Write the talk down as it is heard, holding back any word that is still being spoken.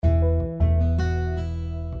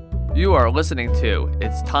You are listening to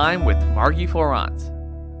It's Time with Margie Florent.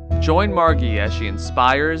 Join Margie as she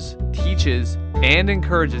inspires, teaches, and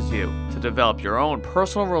encourages you to develop your own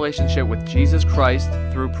personal relationship with Jesus Christ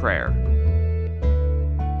through prayer.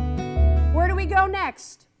 Where do we go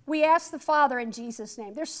next? We ask the Father in Jesus'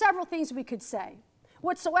 name. There's several things we could say.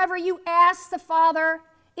 Whatsoever you ask the Father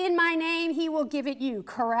in my name, he will give it you,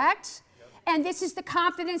 correct? And this is the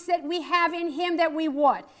confidence that we have in him that we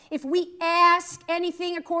what? If we ask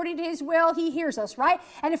anything according to his will, he hears us, right?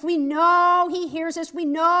 And if we know he hears us, we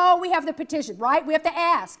know we have the petition, right? We have to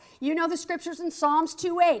ask. You know the scriptures in Psalms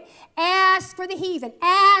 2:8. Ask for the heathen.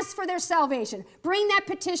 Ask for their salvation. Bring that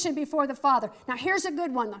petition before the Father. Now here's a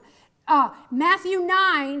good one. Matthew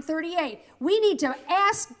 9:38. We need to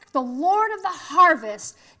ask the Lord of the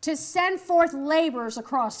harvest to send forth laborers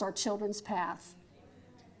across our children's path.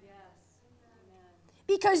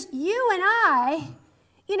 Because you and I,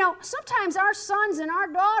 sometimes our sons and our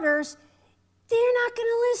daughters, they're not going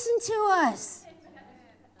to listen to us.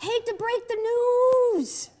 Hate to break the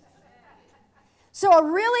news. So a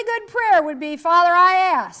really good prayer would be, Father, I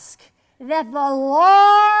ask that the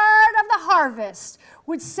Lord of the harvest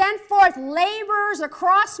would send forth laborers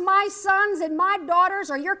across my sons and my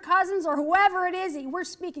daughters or your cousins or whoever it is that we're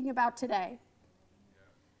speaking about today.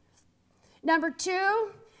 Number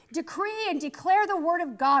 2, decree and declare the word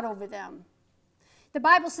of God over them. The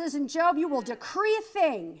Bible says in Job, you will decree a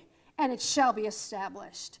thing and it shall be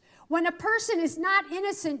established. When a person is not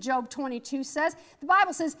innocent, Job 22 says, the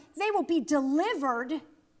Bible says they will be delivered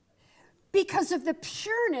because of the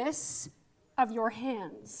pureness of your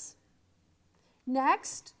hands.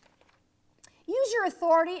 Next, use your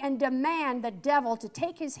authority and demand the devil to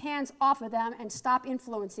take his hands off of them and stop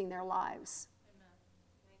influencing their lives.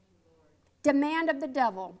 Demand of the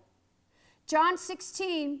devil. John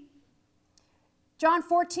 14,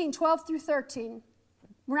 12 through 13.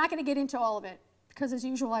 We're not going to get into all of it because as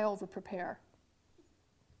usual I over-prepare.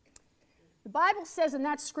 The Bible says in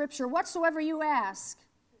that scripture, whatsoever you ask,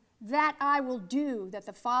 that I will do, that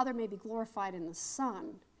the Father may be glorified in the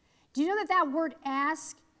Son. Do you know that that word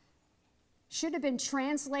ask should have been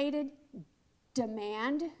translated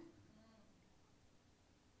demand?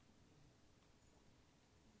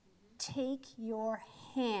 Take your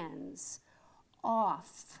hands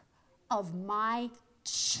off of my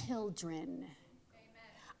children. Amen.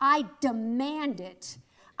 I demand it.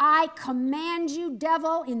 I command you,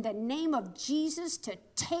 devil, in the name of Jesus, to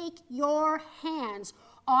take your hands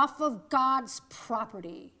off of God's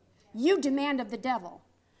property. You demand of the devil.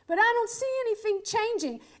 But I don't see anything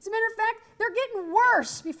changing. As a matter of fact, they're getting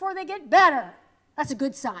worse before they get better. That's a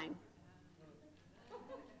good sign.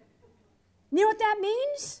 You know what that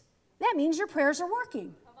means? That means your prayers are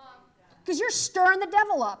working. Because you're stirring the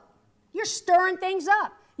devil up. You're stirring things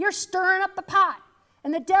up. You're stirring up the pot.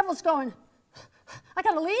 And the devil's going, I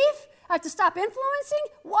got to leave? I have to stop influencing?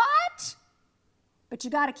 What? But you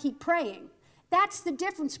got to keep praying. That's the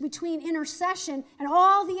difference between intercession and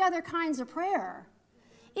all the other kinds of prayer.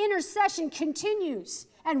 Intercession continues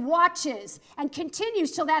and watches and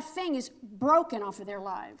continues till that thing is broken off of their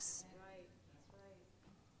lives.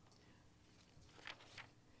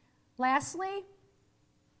 Lastly,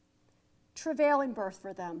 travail in birth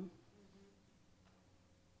for them.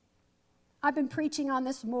 I've been preaching on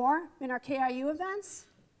this more in our KIU events.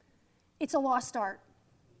 It's a lost art.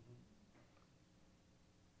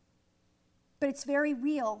 But it's very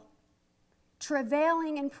real.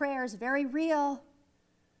 Travailing in prayer is very real.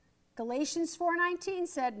 Galatians 4:19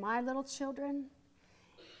 said, my little children,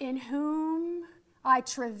 in whom I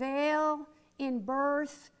travail in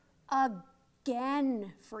birth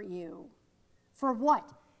again for you. For what?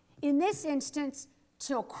 In this instance,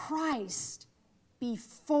 till Christ be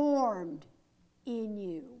formed in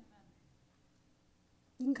you.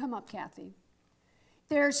 You can come up, Kathy.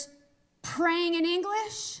 There's praying in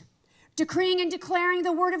English, decreeing and declaring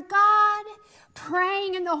the Word of God,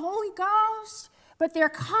 praying in the Holy Ghost, but there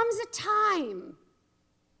comes a time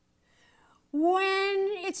when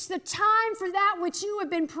it's the time for that which you have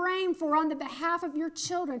been praying for on the behalf of your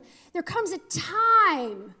children. There comes a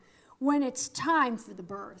time when it's time for the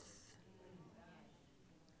birth.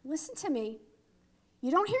 Listen to me.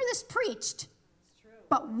 You don't hear this preached,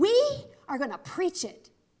 but we are going to preach it.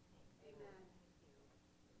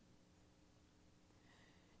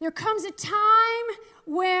 There comes a time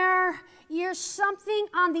where you're something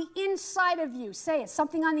on the inside of you. Say it,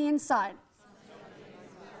 something on the inside.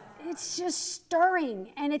 It's just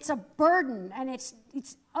stirring, and it's a burden, and it's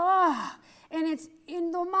and it's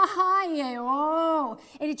in the mahaye,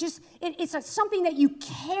 and it's something that you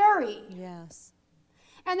carry. Yes.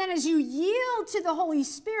 And then as you yield to the Holy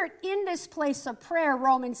Spirit in this place of prayer,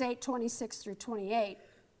 Romans 8:26-28,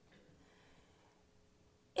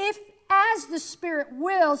 if as the Spirit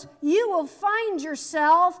wills, you will find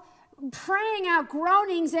yourself praying out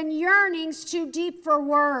groanings and yearnings too deep for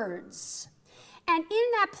words. And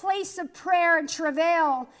in that place of prayer and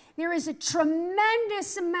travail, there is a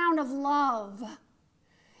tremendous amount of love.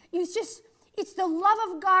 It's the love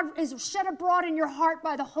of God is shed abroad in your heart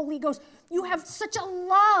by the Holy Ghost. You have such a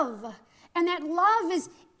love, and that love is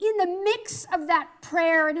in the mix of that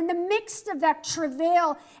prayer and in the mix of that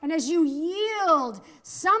travail. And as you yield,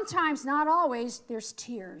 sometimes, not always, there's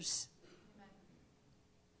tears.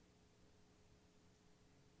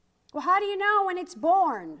 Well, how do you know when it's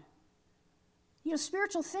born? You know,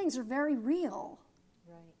 spiritual things are very real.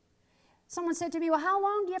 Right. Someone said to me, well, how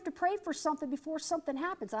long do you have to pray for something before something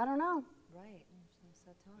happens? I don't know. Right. There's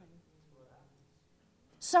that time.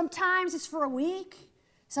 Sometimes it's for a week.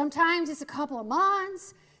 Sometimes it's a couple of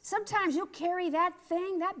months. Sometimes you'll carry that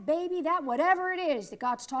thing, that baby, that whatever it is that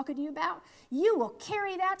God's talking to you about. You will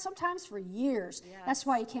carry that sometimes for years. Yes. That's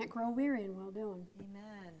why you can't grow weary in well doing.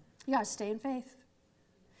 Amen. You got to stay in faith.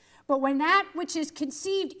 But when that which is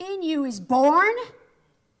conceived in you is born,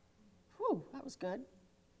 whew, that was good.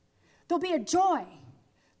 There'll be a joy.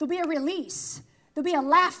 There'll be a release. There'll be a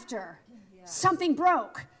laughter. Yeah. Something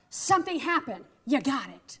broke. Something happened. You got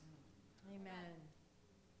it. Amen.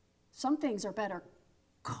 Some things are better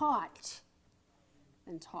caught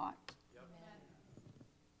than taught.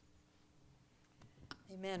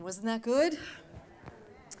 Amen. Wasn't that good?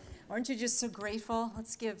 Aren't you just so grateful?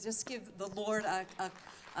 Let's give the Lord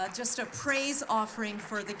just a praise offering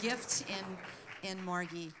for the gift in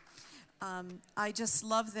Margie. I just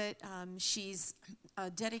love that she's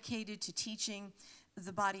dedicated to teaching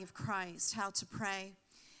the body of Christ how to pray.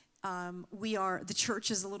 The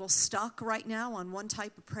church is a little stuck right now on one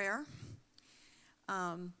type of prayer,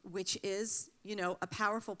 which is, a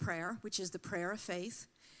powerful prayer, which is the prayer of faith.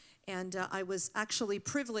 And I was actually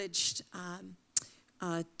privileged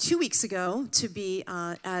 2 weeks ago to be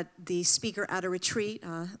at the speaker at a retreat,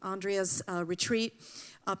 Andrea's retreat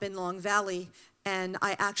up in Long Valley, and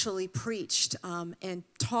I actually preached and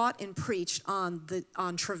taught and preached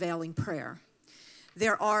on travailing prayer.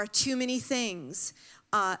 There are too many things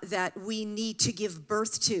that we need to give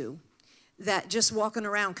birth to that just walking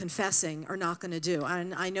around confessing are not going to do.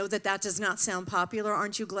 And I know that does not sound popular.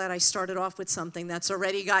 Aren't you glad I started off with something that's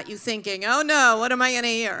already got you thinking, oh no, what am I going to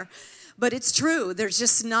hear? But it's true. There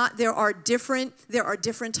are different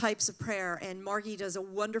types of prayer, and Margie does a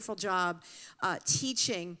wonderful job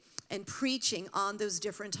teaching and preaching on those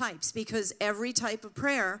different types, because every type of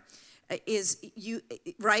prayer is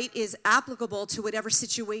applicable to whatever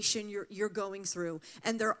situation you're going through.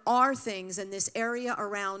 And there are things in this area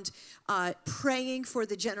around praying for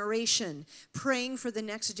the generation, praying for the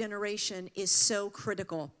next generation is so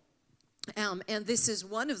critical. And this is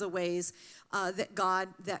one of the ways that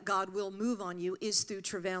God will move on you is through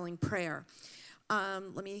travailing prayer.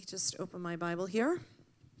 Let me just open my Bible here.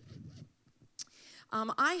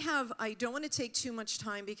 I don't want to take too much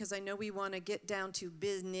time because I know we want to get down to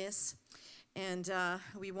business and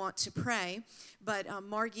we want to pray. But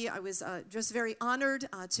Margie, I was just very honored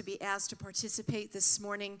to be asked to participate this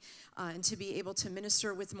morning and to be able to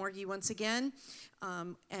minister with Margie once again.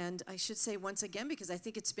 And I should say once again because I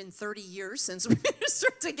think it's been 30 years since we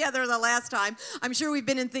ministered together the last time. I'm sure we've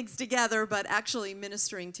been in things together, but actually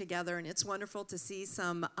ministering together. And it's wonderful to see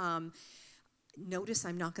some notice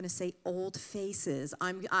I'm not going to say old faces.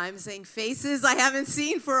 I'm saying faces I haven't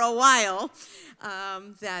seen for a while.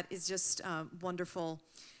 That is just wonderful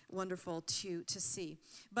to see.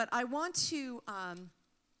 But I want to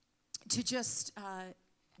just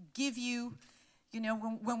give you,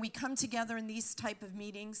 when we come together in these type of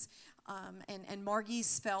meetings, and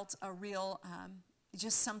Margie's felt a real,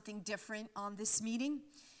 just something different on this meeting.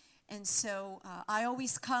 And so I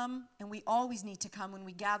always come, and we always need to come when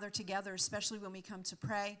we gather together, especially when we come to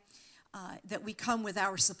pray, that we come with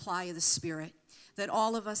our supply of the Spirit, that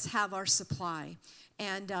all of us have our supply.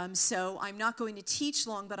 And so I'm not going to teach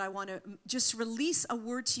long, but I want to just release a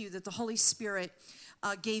word to you that the Holy Spirit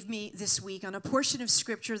gave me this week on a portion of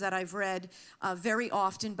Scripture that I've read very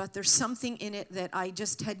often, but there's something in it that I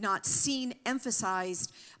just had not seen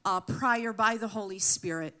emphasized prior by the Holy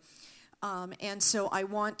Spirit. And so I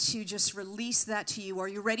want to just release that to you. Are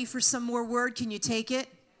you ready for some more word? Can you take it?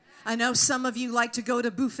 I know some of you like to go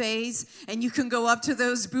to buffets, and you can go up to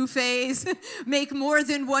those buffets, make more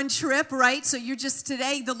than one trip, right? So you're just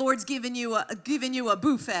today, the Lord's giving you a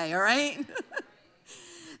buffet, all right?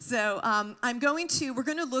 So we're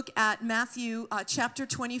going to look at Matthew chapter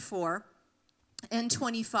 24. and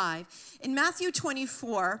 25. In Matthew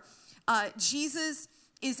 24, Jesus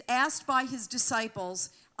is asked by his disciples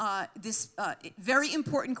this very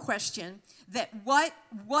important question, that what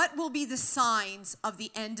will be the signs of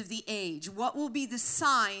the end of the age? What will be the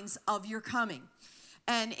signs of your coming?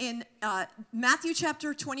 And in Matthew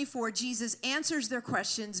chapter 24, Jesus answers their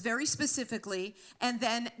questions very specifically. And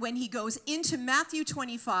then when he goes into Matthew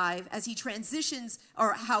 25, as he transitions,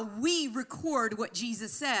 or how we record what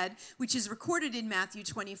Jesus said, which is recorded in Matthew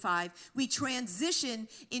 25, we transition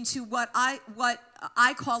into what I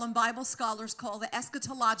call, and Bible scholars call, the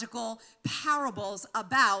eschatological parables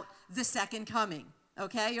about the second coming.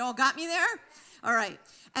 Okay, you all got me there? All right.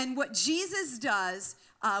 And what Jesus does,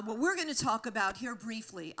 what we're going to talk about here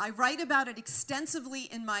briefly, I write about it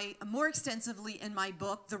more extensively in my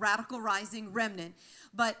book, The Radical Rising Remnant.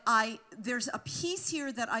 But there's a piece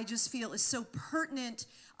here that I just feel is so pertinent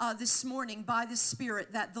this morning by the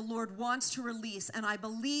Spirit that the Lord wants to release. And I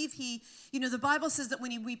believe the Bible says that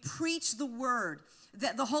when we preach the word,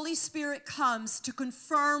 that the Holy Spirit comes to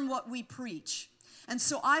confirm what we preach. And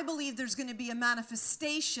so I believe there's going to be a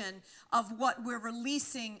manifestation of what we're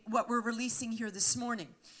releasing here this morning.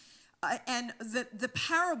 And the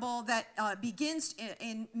parable that begins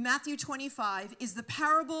in Matthew 25 is the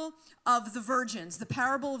parable of the virgins, the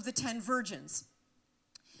parable of the 10 virgins.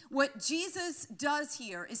 What Jesus does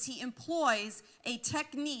here is he employs a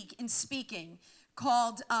technique in speaking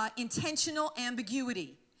called intentional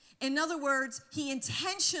ambiguity. In other words, he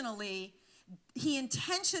intentionally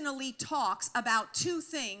talks about two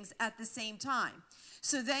things at the same time.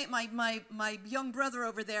 So my young brother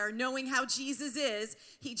over there, knowing how Jesus is,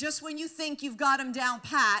 he just, when you think you've got him down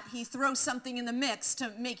pat, he throws something in the mix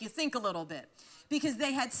to make you think a little bit. Because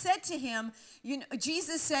they had said to him,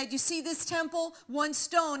 Jesus said, you see this temple, one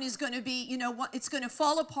stone is going to be, it's going to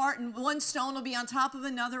fall apart, and one stone will be on top of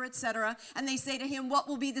another, etc. And they say to him, what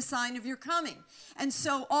will be the sign of your coming? And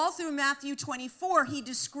so all through Matthew 24, he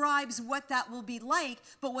describes what that will be like.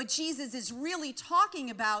 But what Jesus is really talking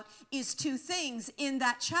about is two things in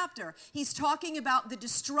that chapter. He's talking about the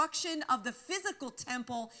destruction of the physical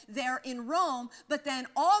temple there in Rome. But then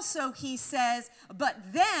also he says, But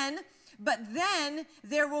then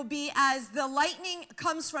there will be, as the lightning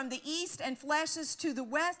comes from the east and flashes to the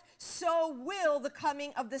west, so will the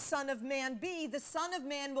coming of the Son of Man be. The Son of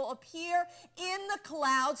Man will appear in the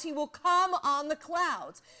clouds. He will come on the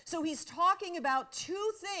clouds. So he's talking about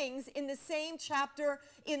two things in the same chapter,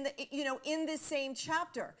 in this same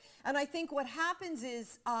chapter. And I think what happens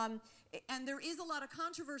is, and there is a lot of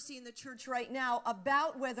controversy in the church right now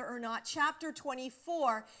about whether or not chapter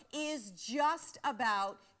 24 is just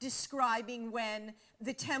about describing when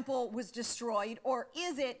the temple was destroyed, or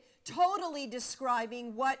is it totally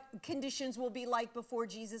describing what conditions will be like before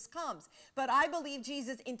Jesus comes. But I believe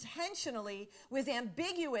Jesus intentionally was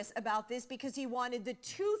ambiguous about this because he wanted the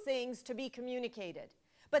two things to be communicated.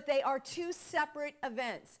 But they are two separate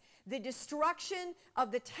events. The destruction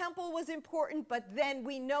of the temple was important, but then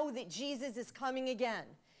we know that Jesus is coming again.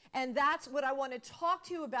 And that's what I want to talk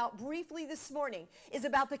to you about briefly this morning, is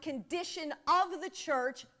about the condition of the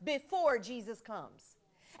church before Jesus comes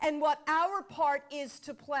and what our part is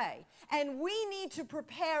to play. And we need to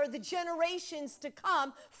prepare the generations to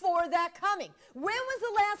come for that coming. When was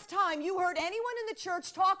the last time you heard anyone in the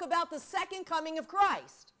church talk about the second coming of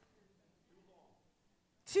Christ?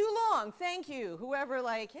 Too long. Thank you. Whoever yay,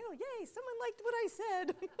 someone liked what I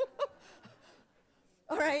said.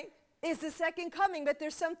 All right. It's the second coming, but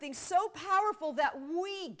there's something so powerful that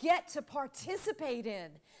we get to participate in,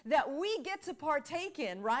 that we get to partake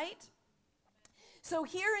in, right? So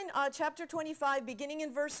here in chapter 25, beginning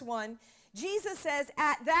in verse 1, Jesus says,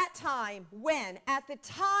 at that time, when? At the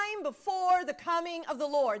time before the coming of the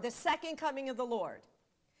Lord, the second coming of the Lord.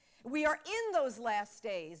 We are in those last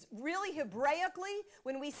days. Really, Hebraically,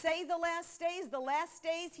 when we say the last days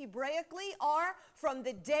Hebraically are from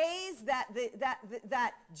the days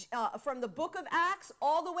from the book of Acts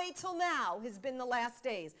all the way till now has been the last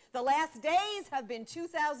days. The last days have been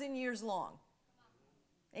 2,000 years long.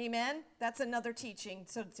 Amen? That's another teaching,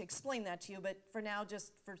 so to explain that to you, but for now,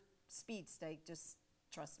 just for speed's sake, just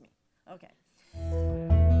trust me. Okay.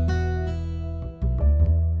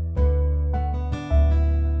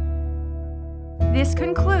 This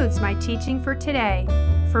concludes my teaching for today.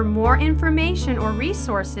 For more information or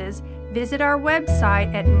resources, visit our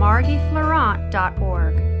website at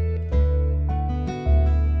margieflorent.org.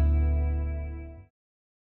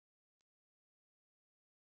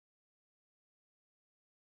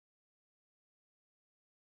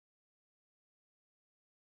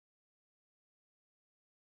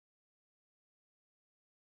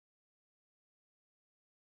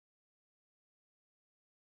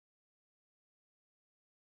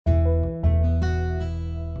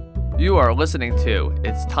 You are listening to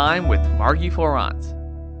It's Time with Margie Florence.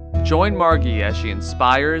 Join Margie as she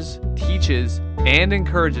inspires, teaches, and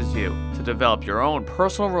encourages you to develop your own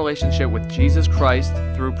personal relationship with Jesus Christ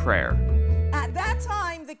through prayer. At that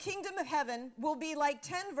time, the kingdom of heaven will be like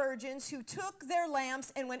 10 virgins who took their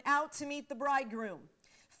lamps and went out to meet the bridegroom.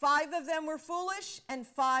 5 of them were foolish and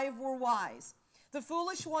 5 were wise. The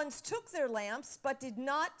foolish ones took their lamps but did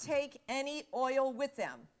not take any oil with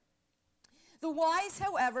them. The wise,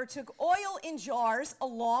 however, took oil in jars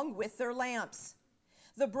along with their lamps.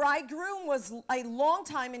 The bridegroom was a long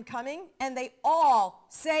time in coming, and they all,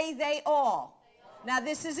 say they all. Now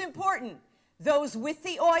this is important. Those with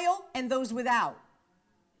the oil and those without.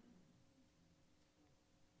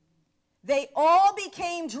 They all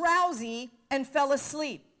became drowsy and fell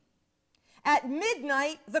asleep. At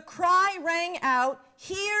midnight, the cry rang out,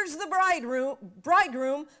 "Here's the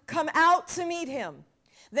bridegroom, come out to meet him."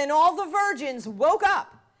 Then all the virgins woke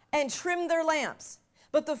up and trimmed their lamps.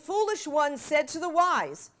 But the foolish ones said to the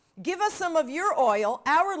wise, "Give us some of your oil,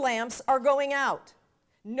 our lamps are going out."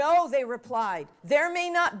 "No," they replied, "there may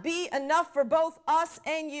not be enough for both us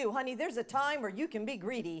and you." Honey, there's a time where you can be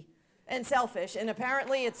greedy and selfish, and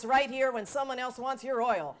apparently it's right here when someone else wants your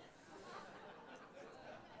oil.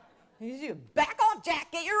 You back off,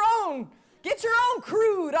 Jack, get your own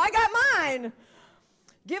crude, I got mine.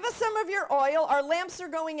 "Give us some of your oil, our lamps are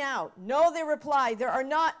going out." "No," they replied,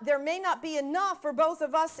 there may not be enough for both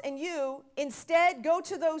of us and you. Instead, go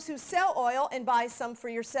to those who sell oil and buy some for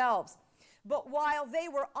yourselves." But while they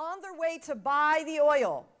were on their way to buy the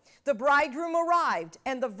oil, the bridegroom arrived,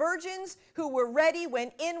 and the virgins who were ready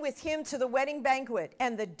went in with him to the wedding banquet,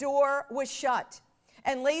 and the door was shut.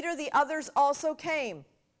 And later the others also came.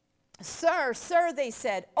 "Sir, sir," they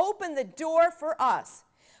said, "open the door for us."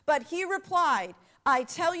 But he replied, "I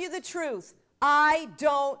tell you the truth, I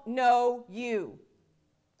don't know you."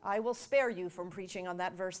 I will spare you from preaching on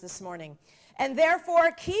that verse this morning. "And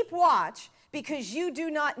therefore keep watch, because you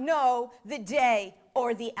do not know the day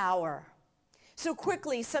or the hour." So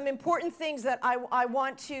quickly, some important things that I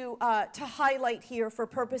want to highlight here for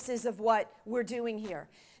purposes of what we're doing here.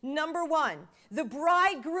 Number 1, the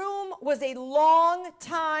bridegroom was a long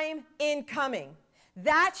time in coming.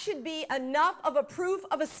 That should be enough of a proof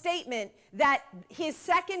of a statement that his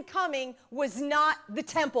second coming was not the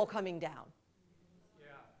temple coming down. Yeah.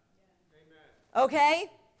 Amen. Okay?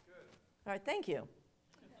 Good. All right, thank you.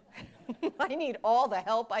 I need all the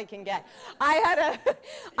help I can get. I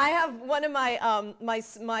have one of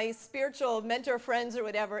my spiritual mentor friends or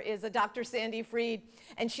whatever is a Dr. Sandy Freed,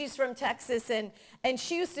 and she's from Texas, and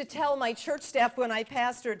she used to tell my church staff when I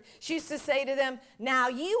pastored, she used to say to them, "Now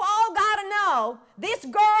you all got to know this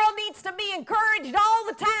girl needs to be encouraged all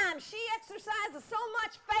the time. She exercises so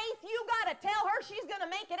much faith, you got to tell her she's going to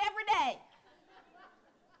make it every day."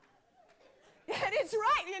 And it's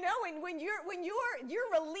right, you know, when you're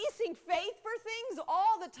releasing faith for things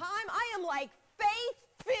all the time. I am like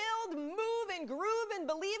faith-filled, moving, grooving,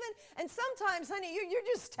 believing. And sometimes, honey, you're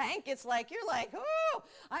just tank. It's like you're like, oh,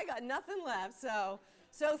 I got nothing left. So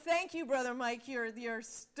thank you, Brother Mike. You're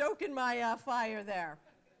stoking my fire there.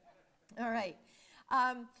 All right.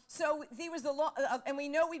 So there was and we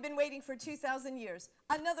know we've been waiting for 2,000 years.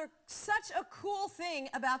 Such a cool thing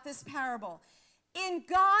about this parable. In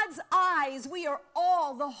God's eyes, we are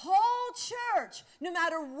all, the whole church, no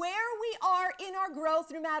matter where we are in our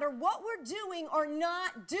growth, no matter what we're doing or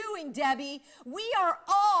not doing, Debbie, we are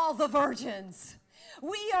all the virgins.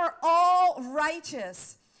 We are all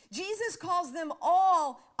righteous. Jesus calls them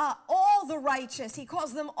all the righteous. He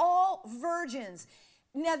calls them all virgins.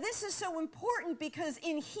 Now, this is so important because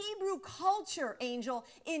in Hebrew culture, Angel,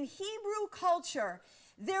 in Hebrew culture,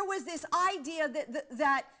 there was this idea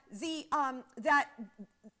that the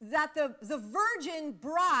virgin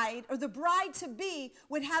bride or the bride to be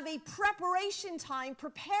would have a preparation time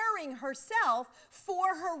preparing herself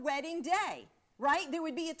for her wedding day, right? There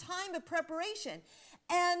would be a time of preparation.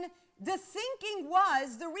 And the thinking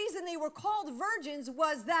was, the reason they were called virgins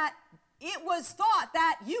was that it was thought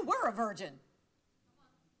that you were a virgin.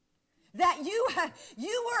 That you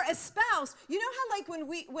were espoused. You know how like when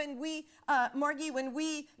we Margie, when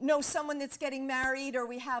we know someone that's getting married or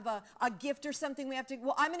we have a gift or something, we have to,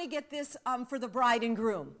 well, I'm going to get this for the bride and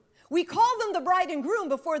groom. We call them the bride and groom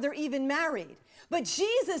before they're even married. But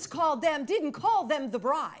Jesus didn't call them the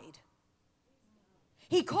bride.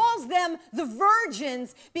 He calls them the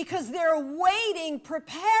virgins because they're waiting,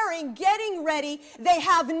 preparing, getting ready. They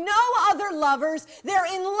have no other lovers. They're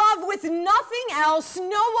in love with nothing else, no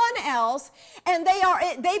one else. And they are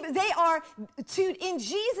in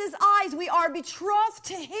Jesus' eyes, we are betrothed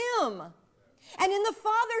to him. And in the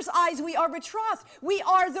Father's eyes, we are betrothed. We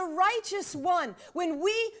are the righteous one. When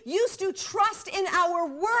we used to trust in our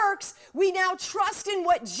works, we now trust in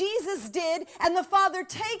what Jesus did, and the Father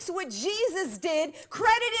takes what Jesus did,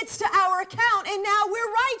 credits to our account, and now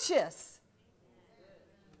we're righteous.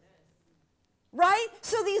 Right?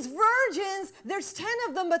 So these virgins, there's 10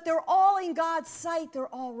 of them, but they're all in God's sight. They're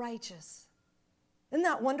all righteous. Isn't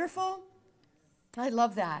that wonderful? I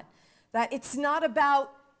love that. That it's not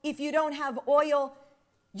about if you don't have oil,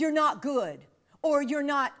 you're not good, or you're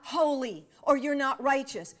not holy, or you're not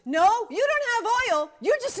righteous. No, you don't have oil.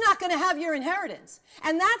 You're just not going to have your inheritance.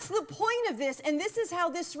 And that's the point of this. And this is how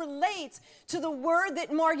this relates to the word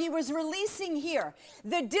that Margie was releasing here.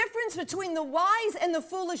 The difference between the wise and the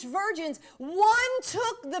foolish virgins, one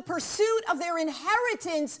took the pursuit of their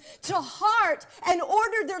inheritance to heart and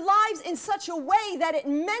ordered their lives in such a way that it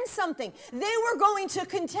meant something. They were going to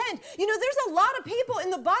contend. You know, there's a lot of people in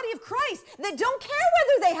the body of Christ that don't care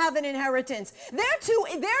whether they have an inheritance. They're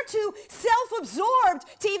too self-absorbed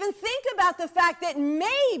to even think about the fact that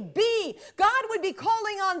maybe God would be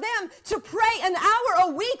calling on them to pray an hour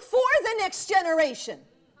a week for the next generation.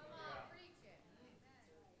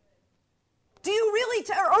 Do you really,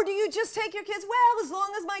 or do you just take your kids, well, as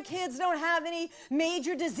long as my kids don't have any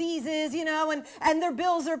major diseases, you know, and their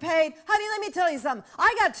bills are paid. Honey, let me tell you something.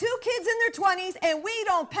 I got 2 kids in their 20s, and we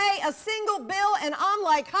don't pay a single bill, and I'm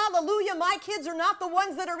like, hallelujah, my kids are not the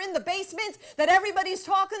ones that are in the basements that everybody's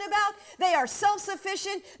talking about. They are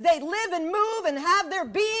self-sufficient. They live and move and have their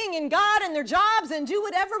being in God and their jobs and do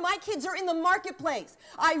whatever. My kids are in the marketplace.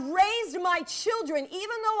 I raised my children, even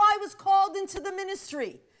though I was called into the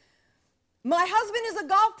ministry. My husband is a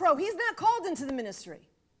golf pro. He's not called into the ministry.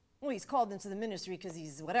 Well, he's called into the ministry because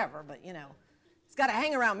he's whatever, but you know, he's got to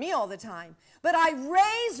hang around me all the time. But I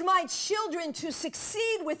raised my children to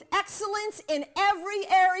succeed with excellence in every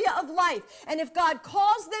area of life. And if God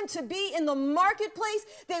calls them to be in the marketplace,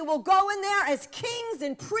 they will go in there as kings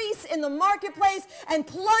and priests in the marketplace and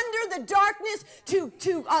plunder the darkness to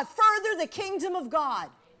further the kingdom of God.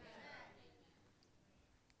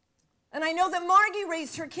 And I know that Margie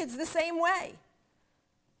raised her kids the same way.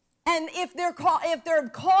 And if their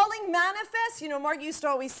calling manifests, you know, Margie used to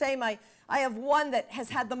always say, I have one that has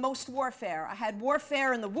had the most warfare. I had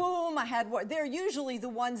warfare in the womb. They're usually the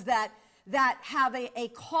ones that have a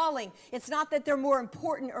calling. It's not that they're more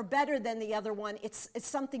important or better than the other one. It's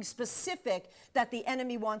something specific that the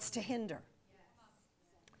enemy wants to hinder.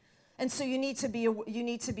 And so you need to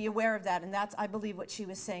be aware of that. And that's, I believe, what she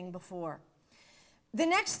was saying before. The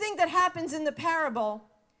next thing that happens in the parable,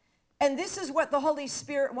 and this is what the Holy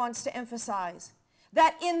Spirit wants to emphasize,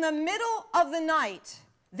 that in the middle of the night,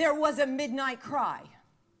 there was a midnight cry.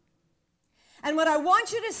 And what I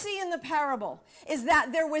want you to see in the parable is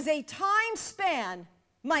that there was a time span,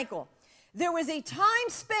 Michael, there was a time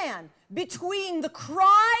span between the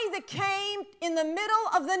cry that came in the middle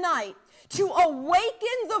of the night to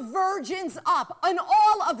awaken the virgins up, and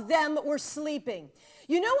all of them were sleeping.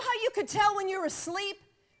 You know how you could tell when you're asleep?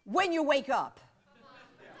 When you wake up.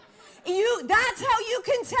 That's how you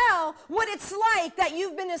can tell what it's like that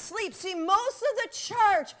you've been asleep. See, most of the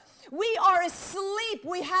church, we are asleep.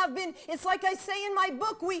 We have been, it's like I say in my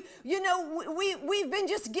book, we've been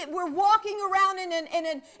we're walking around in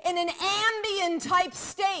an ambient type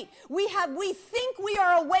state. We think we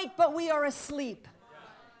are awake, but we are asleep.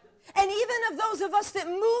 And even of those of us that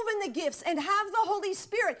move in the gifts and have the Holy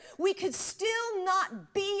Spirit, we could still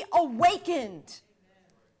not be awakened.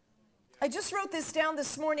 I just wrote this down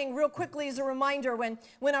this morning real quickly as a reminder. When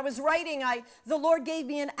I was writing, the Lord gave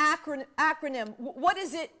me an acronym. What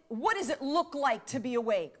does it look like to be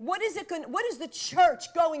awake? What is the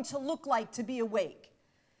church going to look like to be awake?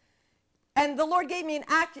 And the Lord gave me an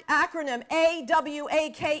acronym,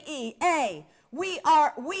 AWAKE. A. We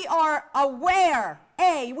are aware.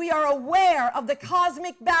 We are aware of the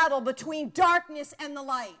cosmic battle between darkness and the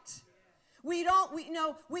light. We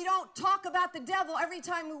don't talk about the devil every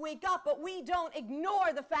time we wake up, but we don't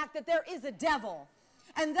ignore the fact that there is a devil.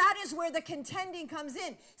 And that is where the contending comes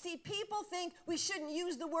in. See, people think we shouldn't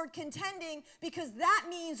use the word contending because that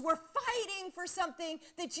means we're fighting for something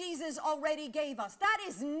that Jesus already gave us. That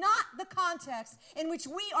is not the context in which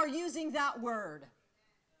we are using that word.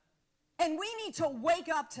 And we need to wake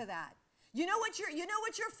up to that. You know what you're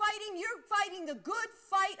fighting? You're fighting the good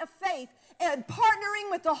fight of faith and partnering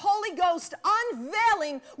with the Holy Ghost,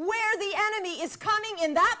 unveiling where the enemy is coming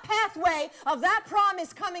in that pathway of that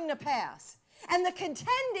promise coming to pass. And the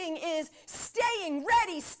contending is staying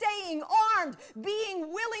ready, staying armed, being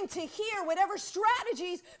willing to hear whatever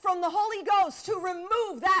strategies from the Holy Ghost to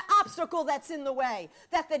remove that obstacle that's in the way,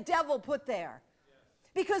 that the devil put there.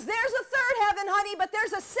 Because there's a third heaven, honey, but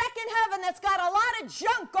there's a second heaven that's got a lot of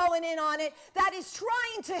junk going in on it that is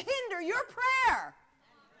trying to hinder your prayer.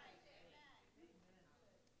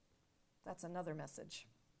 That's another message.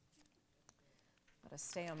 Gotta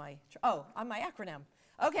stay on my, on my acronym.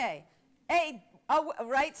 Okay.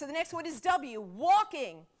 Right, so the next one is W,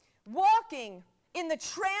 walking in the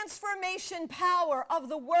transformation power of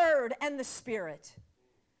the Word and the Spirit.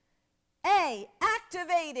 A,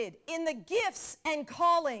 activated in the gifts and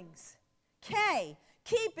callings. K,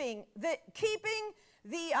 keeping the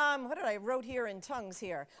what did I wrote here in tongues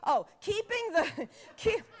here? Oh,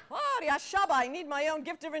 I need my own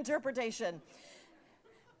gift of interpretation.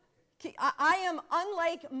 I am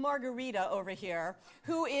unlike Margarita over here,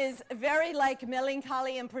 who is very like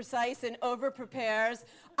melancholy and precise and over-prepares.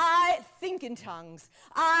 I think in tongues.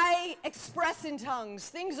 I express in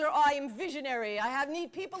tongues. I am visionary. I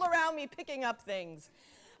need people around me picking up things.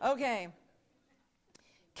 Okay.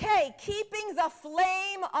 K, keeping the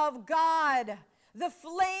flame of God. The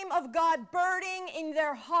flame of God burning in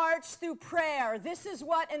their hearts through prayer. This is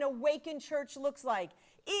what an awakened church looks like.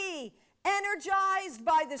 E, energized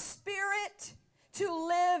by the Spirit to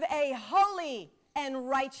live a holy and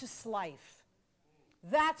righteous life.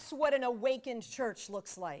 That's what an awakened church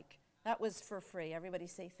looks like. That was for free. Everybody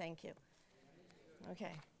say thank you.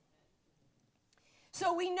 Okay.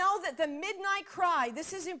 So we know that the midnight cry,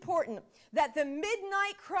 this is important, that the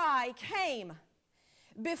midnight cry came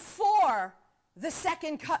before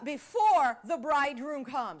before the bridegroom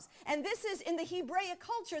comes. And this is in the Hebraic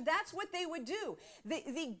culture, that's what they would do.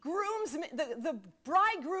 The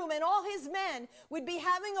bridegroom and all his men would be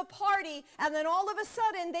having a party, and then all of a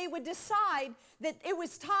sudden they would decide that it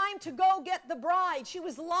was time to go get the bride. She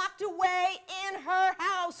was locked away in her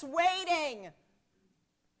house waiting.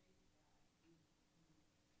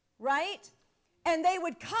 Right? And they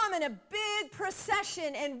would come in a big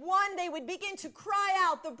procession, and they would begin to cry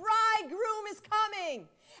out, the bridegroom is coming.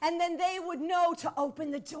 And then they would know to open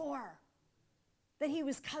the door, that he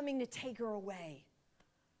was coming to take her away.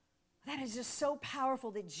 That is just so powerful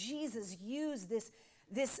that Jesus used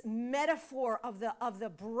this metaphor of the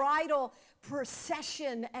bridal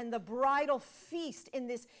procession and the bridal feast in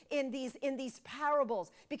these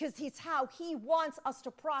parables, because it's how he wants us to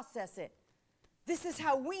process it. This is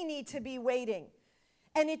how we need to be waiting.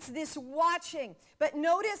 And it's this watching. But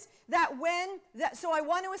notice that so I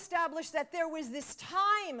want to establish that there was this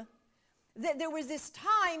time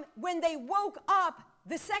when they woke up.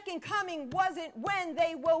 The second coming wasn't when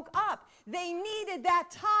they woke up. They needed that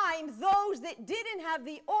time. Those that didn't have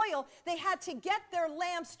the oil, they had to get their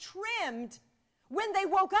lamps trimmed when they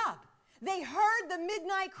woke up. They heard the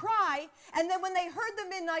midnight cry, and then when they heard the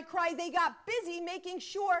midnight cry, they got busy making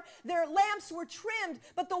sure their lamps were trimmed.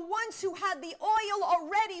 But the ones who had the oil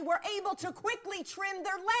already were able to quickly trim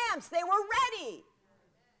their lamps. They were ready.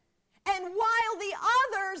 And while the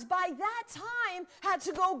others by that time had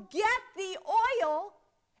to go get the oil,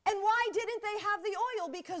 and why didn't they have the oil?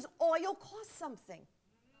 Because oil costs something.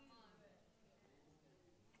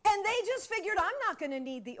 And they just figured, I'm not going to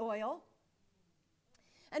need the oil.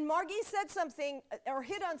 And Margie said something, or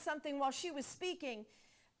hit on something while she was speaking,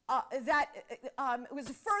 that was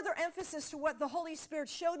a further emphasis to what the Holy Spirit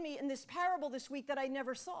showed me in this parable this week that I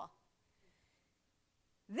never saw.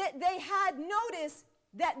 That they had noticed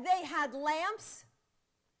that they had lamps,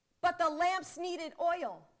 but the lamps needed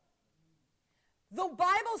oil. The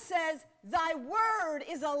Bible says, thy word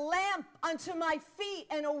is a lamp unto my feet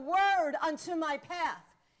and a word unto my path.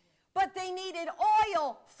 But they needed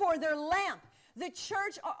oil for their lamp. The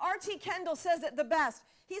church, R.T. Kendall says it the best.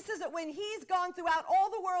 He says that when he's gone throughout all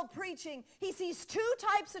the world preaching, he sees two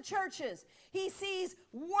types of churches. He sees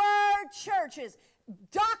word churches,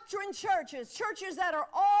 doctrine churches, churches that are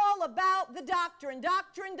all about the doctrine.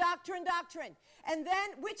 And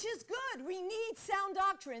then, which is good, we need sound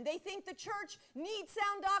doctrine. They think the church needs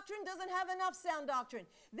sound doctrine, doesn't have enough sound doctrine.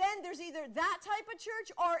 Then there's either that type of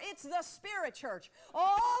church or it's the spirit church.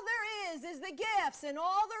 All there is the gifts, and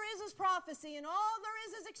all there is prophecy, and all there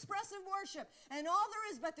is expressive worship, and all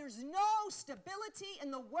there is, but there's no stability in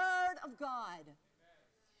the Word of God.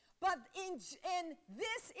 But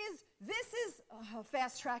this is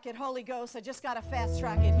fast track it, Holy Ghost. I just got to fast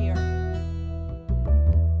track it here.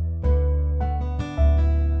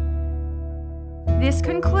 This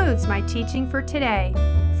concludes my teaching for today.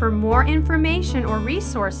 For more information or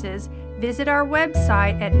resources, visit our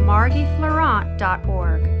website at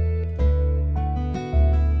margieflorent.org.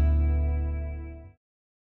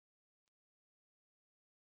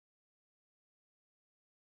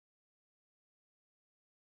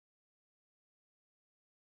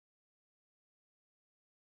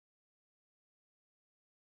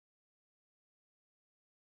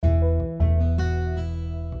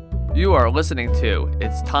 You are listening to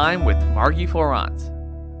It's Time with Margie Florent.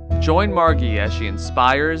 Join Margie as she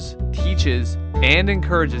inspires, teaches, and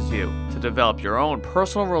encourages you to develop your own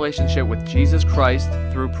personal relationship with Jesus Christ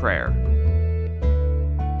through prayer.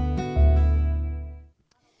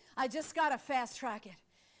 I just got to fast track it.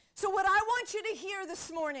 So what I want you to hear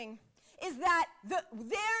this morning is that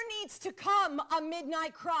there needs to come a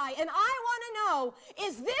midnight cry. And I want to know,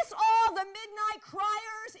 is this all the midnight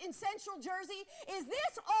criers in Central Jersey? Is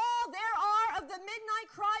this all there are of the midnight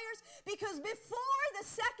criers? Because before the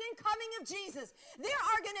second coming of Jesus, there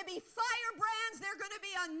are going to be firebrands, there are going to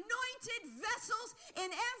be anointed vessels in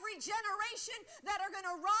every generation that are going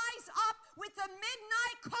to rise up with the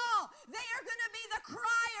midnight call. They are going to be the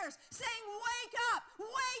criers saying, wake up,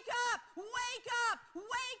 wake up, wake up,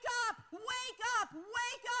 wake up, wake up,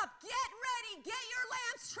 wake up, get ready, get your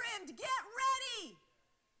lamps trimmed, get ready.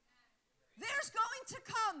 There's going to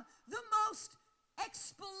come the most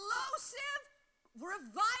explosive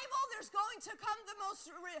revival. There's going to come the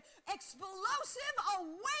most explosive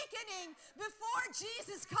awakening before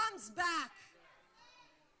Jesus comes back.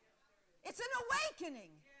 It's an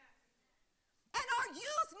awakening. And our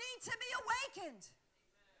youth need to be awakened.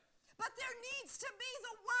 But there needs to be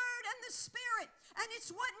the Word and the Spirit. And it's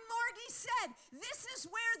what Margie said. This is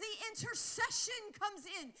where the intercession comes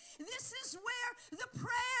in. This is where the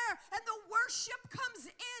prayer and the worship comes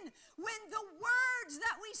in. When the words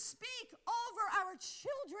that we speak over our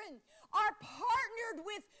children are partnered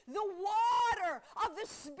with the water of the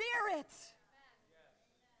Spirit.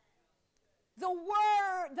 The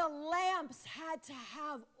Word, the lamps had to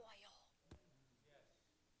have oil.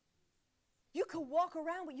 You could walk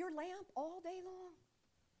around with your lamp all day long.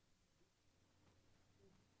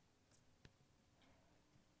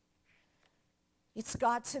 It's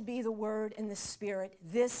got to be the Word and the Spirit.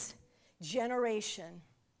 This generation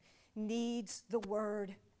needs the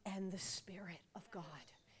Word and the Spirit of God.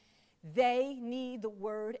 They need the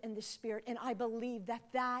Word and the Spirit. And I believe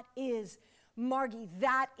that is, Margie,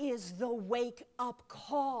 that is the wake-up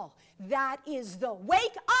call. That is the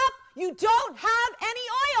wake up. You don't have any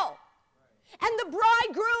oil. And the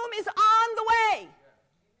bridegroom is on the way.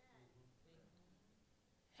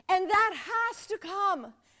 And that has to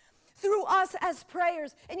come through us as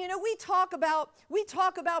prayers. And we talk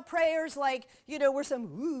about prayers like, we're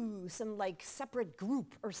some like separate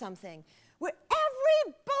group or something. Where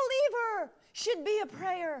every believer should be a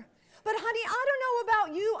prayer. But honey, I don't know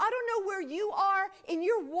about you. I don't know where you are in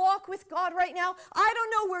your walk with God right now. I don't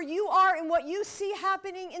know where you are in what you see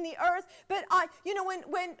happening in the earth. But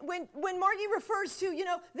when Margie refers to,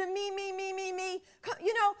 the me,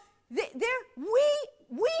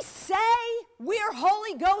 we say we're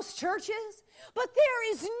Holy Ghost churches, but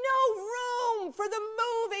there is no room for the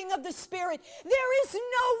moving of the Spirit. There is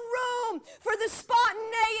no room for the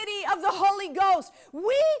spontaneity of the Holy Ghost.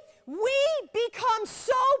 We become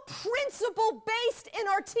so principle-based in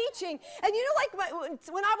our teaching. And like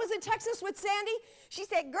when I was in Texas with Sandy, she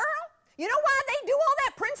said, girl, you know why they do all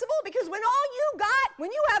that principle? Because when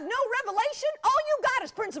you have no revelation, all you got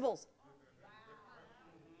is principles.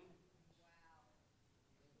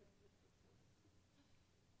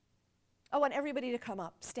 I want everybody to come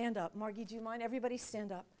up. Stand up. Margie, do you mind? Everybody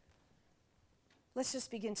stand up. Let's just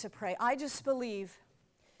begin to pray.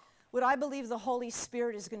 What I believe the Holy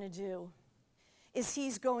Spirit is going to do is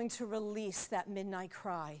He's going to release that midnight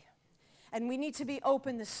cry. And we need to be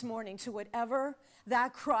open this morning to whatever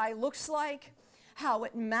that cry looks like, how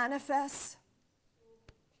it manifests.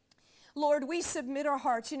 Lord, we submit our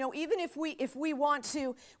hearts. Even if we want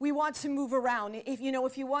to move around. If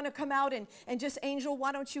you want to come out and just, Angel,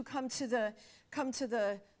 why don't you come to the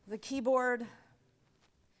keyboard?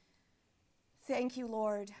 Thank you,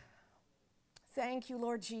 Lord. Thank you,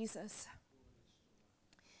 Lord Jesus.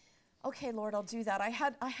 Okay, Lord, I'll do that. I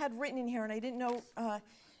had written in here, and I didn't know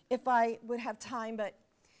if I would have time, but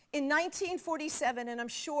in 1947, and I'm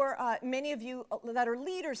sure many of you that are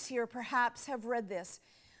leaders here perhaps have read this,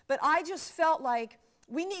 but I just felt like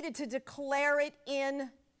we needed to declare it in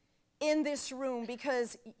this room,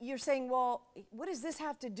 because you're saying, well, what does this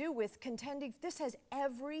have to do with contending? This has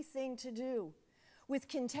everything to do with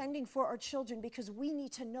contending for our children, because we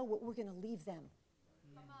need to know what we're going to leave them.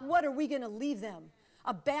 What are we going to leave them?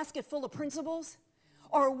 A basket full of principles?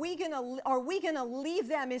 Or are we going to leave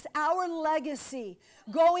them? Is our legacy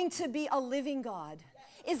going to be a living God?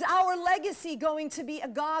 Is our legacy going to be a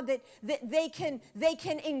God that they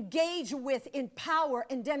can engage with in power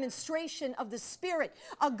and demonstration of the Spirit?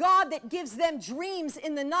 A God that gives them dreams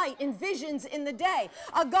in the night and visions in the day?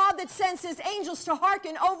 A God that sends his angels to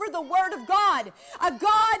hearken over the word of God? A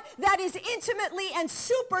God that is intimately and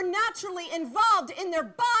supernaturally involved in their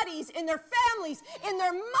bodies, in their families, in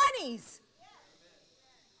their monies?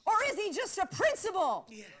 Or is he just a principle?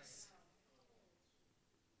 Yes.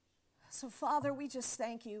 So, Father, we just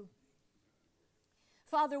thank you.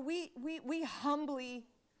 Father, we humbly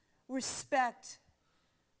respect,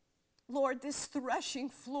 Lord, this threshing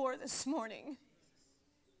floor this morning.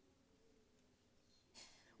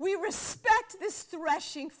 We respect this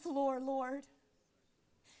threshing floor, Lord.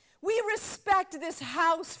 We respect this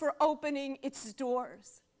house for opening its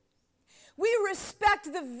doors. We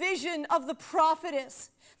respect the vision of the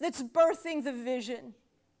prophetess that's birthing the vision.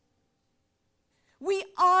 We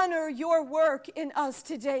honor your work in us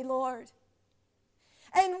today, Lord.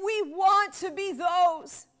 And we want to be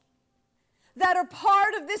those that are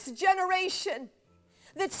part of this generation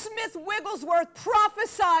that Smith Wigglesworth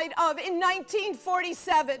prophesied of in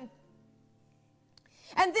 1947.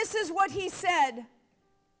 And this is what he said.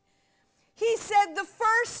 He said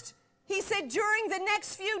during the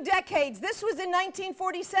next few decades, this was in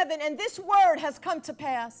 1947, and this word has come to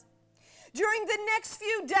pass. During the next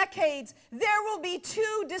few decades, there will be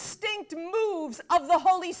two distinct moves of the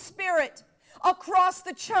Holy Spirit across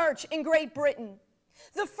the church in Great Britain.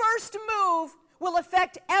 The first move will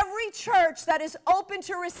affect every church that is open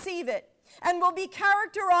to receive it and will be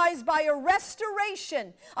characterized by a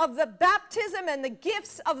restoration of the baptism and the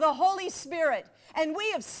gifts of the Holy Spirit. And we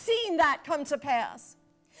have seen that come to pass.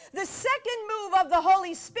 The second move of the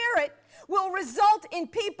Holy Spirit will result in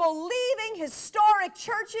people leaving historic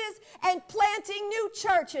churches and planting new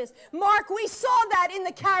churches. Mark, we saw that in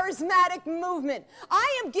the charismatic movement.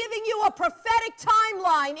 I am giving you a prophetic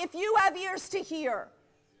timeline if you have ears to hear.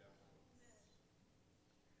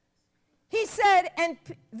 He said, and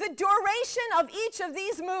the duration of each of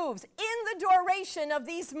these moves, in the duration of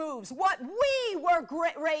these moves, what we were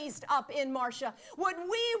raised up in, Marcia, what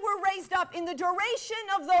we were raised up in the duration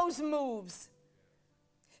of those moves,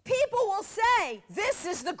 people will say, this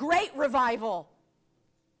is the great revival.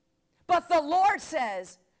 But the Lord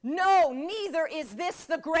says, no, neither is this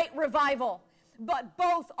the great revival, but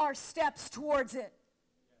both are steps towards it.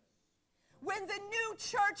 When the new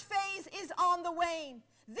church phase is on the wane,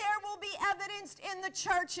 there will be evidenced in the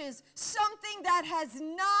churches something that has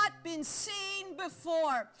not been seen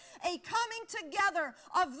before. A coming together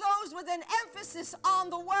of those with an emphasis on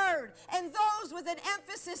the Word and those with an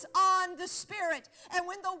emphasis on the Spirit. And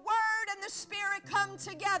when the Word and the Spirit come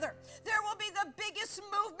together, there will be the biggest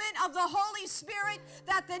movement of the Holy Spirit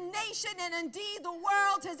that the nation and indeed the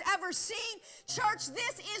world has ever seen. Church,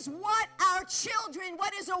 this is what our children,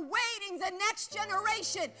 what is awaiting the next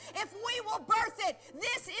generation. If we will birth it,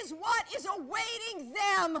 this is what is awaiting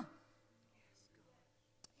them.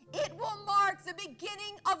 It will mark the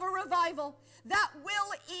beginning of a revival that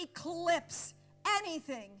will eclipse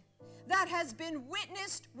anything that has been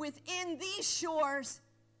witnessed within these shores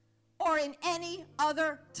or in any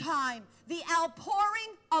other time. The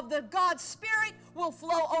outpouring of the God's Spirit will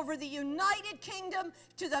flow over the United Kingdom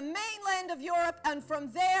to the mainland of Europe, and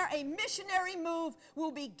from there a missionary move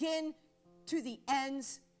will begin to the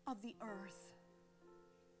ends of the earth.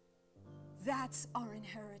 That's our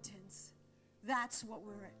inheritance. That's what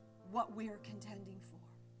we're contending for.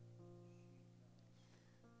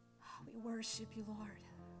 We worship you, Lord.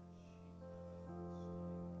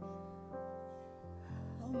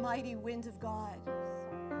 Almighty wind of God.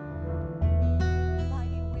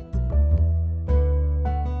 Mighty wind of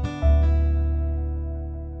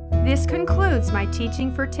God. This concludes my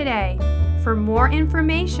teaching for today. For more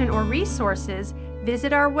information or resources,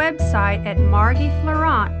 visit our website at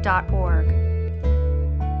margieflorent.org.